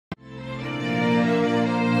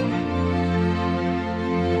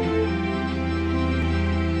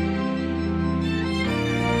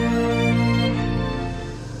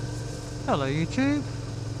YouTube,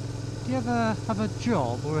 do you ever have a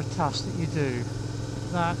job or a task that you do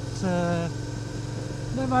that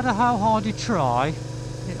no matter how hard you try,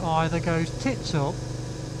 it either goes tits up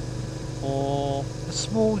or a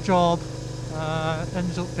small job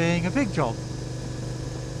ends up being a big job?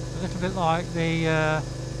 A little bit like the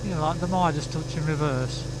like the Midas touch in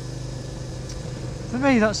reverse. For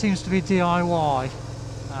me, that seems to be DIY,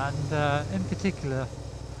 and in particular,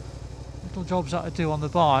 little jobs that I do on the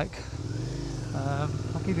bike.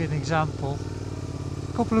 I'll give you an example.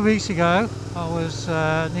 A couple of weeks ago, I was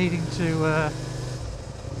needing to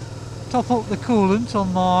top up the coolant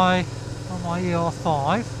on my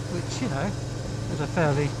ER5, which, you know, is a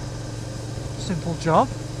fairly simple job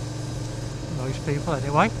for most people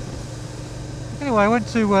anyway. Anyway, I went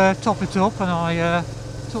to top it up, and I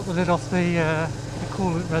took the lid off the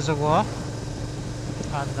coolant reservoir,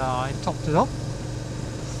 and I topped it up.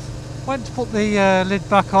 Went to put the lid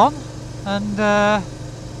back on, and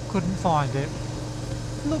couldn't find it.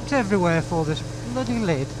 Looked everywhere for this bloody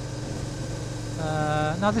lid.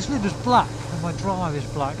 Now this lid was black, and my drive is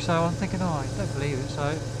black, so I'm thinking, oh, I don't believe it. So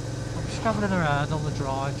I'm scrambling around on the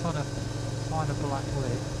drive trying to find a black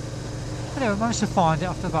lid. Anyway, I managed to find it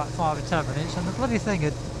after about 5 or 10 minutes, and the bloody thing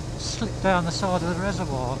had slipped down the side of the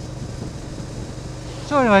reservoir.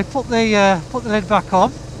 So anyway, put the lid back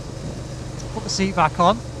on, put the seat back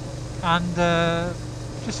on, and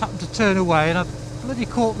just happened to turn away, and I bloody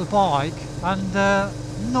caught the bike and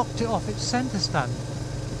knocked it off its centre stand.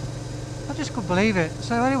 I just couldn't believe it.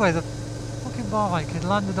 So anyway, the fucking bike had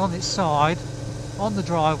landed on its side on the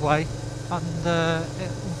driveway, and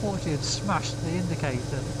it unfortunately had smashed the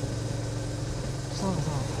indicator. So I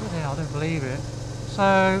thought, bloody hell, I don't believe it.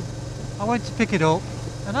 So I went to pick it up,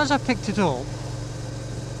 and as I picked it up,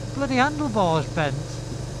 bloody handlebars bent.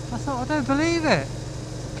 I thought, I don't believe it.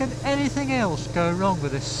 Can anything else go wrong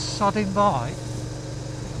with this sodding bike?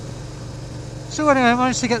 So anyway, I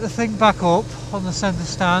managed to get the thing back up on the centre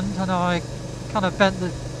stand, and I kind of bent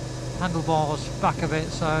the handlebars back a bit,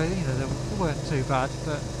 so you know they weren't too bad,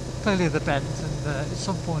 but clearly they're bent, and at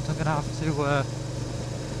some point I'm going to have to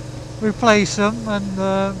replace them. And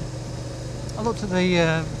I looked at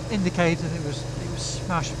the indicator, and it was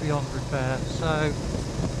smashed beyond repair. So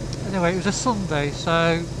anyway, it was a Sunday,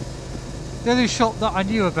 so the only shop that I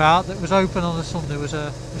knew about that was open on a Sunday was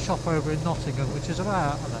a shop over in Nottingham, which is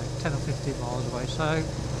about, I don't know, 10 or 15 miles away. So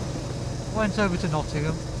I went over to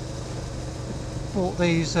Nottingham, bought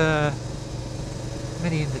these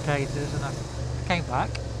mini indicators, and I came back,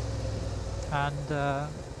 and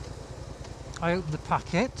I opened the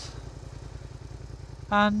packet,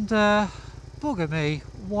 and bugger me,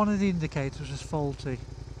 one of the indicators was faulty.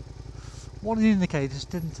 One of the indicators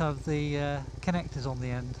didn't have the connectors on the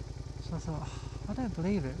end. So I thought, oh, I don't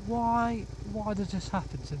believe it. Why does this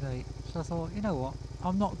happen to me? So I thought, you know what,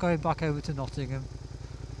 I'm not going back over to Nottingham.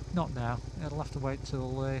 Not now. It'll have to wait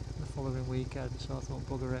till the following weekend. So I thought,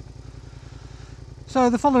 bugger it. So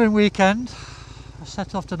the following weekend, I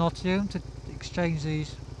set off to Nottingham to exchange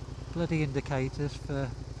these bloody indicators for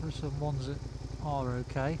some ones that are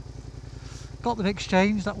okay. Got them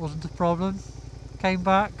exchanged, that wasn't a problem. Came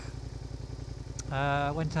back,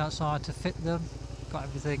 went outside to fit them, got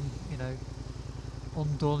everything, you know,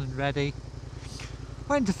 undone and ready.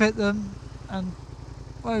 Went to fit them, and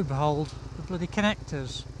lo and behold, the bloody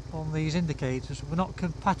connectors on these indicators were not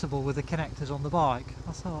compatible with the connectors on the bike.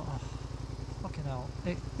 I thought, oh, fucking hell,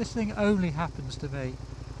 this thing only happens to me.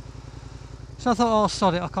 So I thought, oh,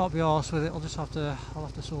 sod it, I can't be arsed with it, I'll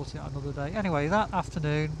have to sort it out another day. Anyway, that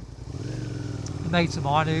afternoon, a mate of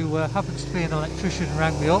mine who happens to be an electrician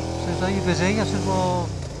rang me up, says, are you busy? I said, well,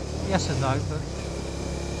 yes and no, but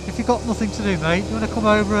if you've got nothing to do, mate, you want to come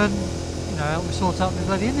over and, you know, help me sort out the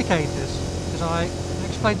bloody indicators? Because I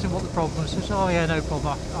explained to him what the problem was. He said, oh yeah, no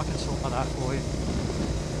problem, I can sort that out for you.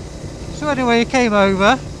 So anyway, he came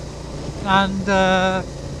over, and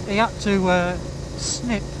he had to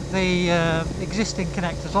snip the existing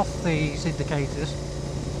connectors off these indicators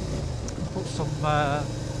and put some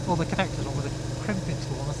other connectors on with a crimping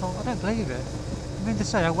tool. And I thought, I don't believe it. I mean to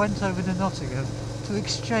say, I went over to Nottingham to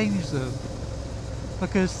exchange them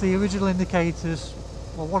because the original indicators,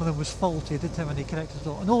 well, one of them was faulty, it didn't have any connectors at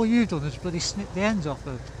all, and all you've done is bloody snip the ends off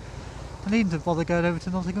them. And he didn't bother going over to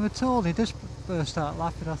Nottingham at all, and he just burst out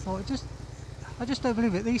laughing. I thought, I just don't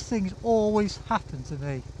believe it, these things always happen to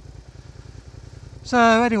me. So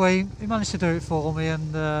anyway, he managed to do it for me, and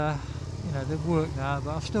you know, they've worked now,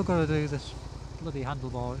 but I've still got to do this bloody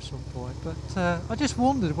handlebar at some point. But I just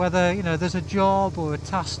wondered whether, you know, there's a job or a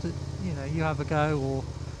task that, you know, you have a go, or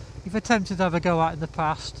you've attempted to have a go at in the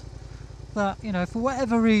past, that, you know, for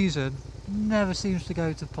whatever reason, never seems to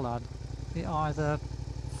go to plan. it either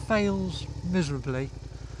fails miserably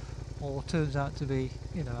or turns out to be,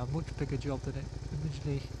 you know, a much bigger job than it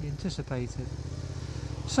originally anticipated.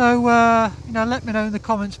 So you know, let me know in the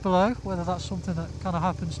comments below whether that's something that kind of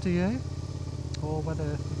happens to you, or whether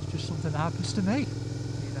it's just something that happens to me.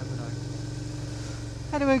 You never know.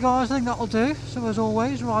 Anyway guys, I think that'll do. So as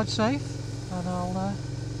always, ride safe, and I'll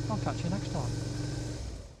catch you next time.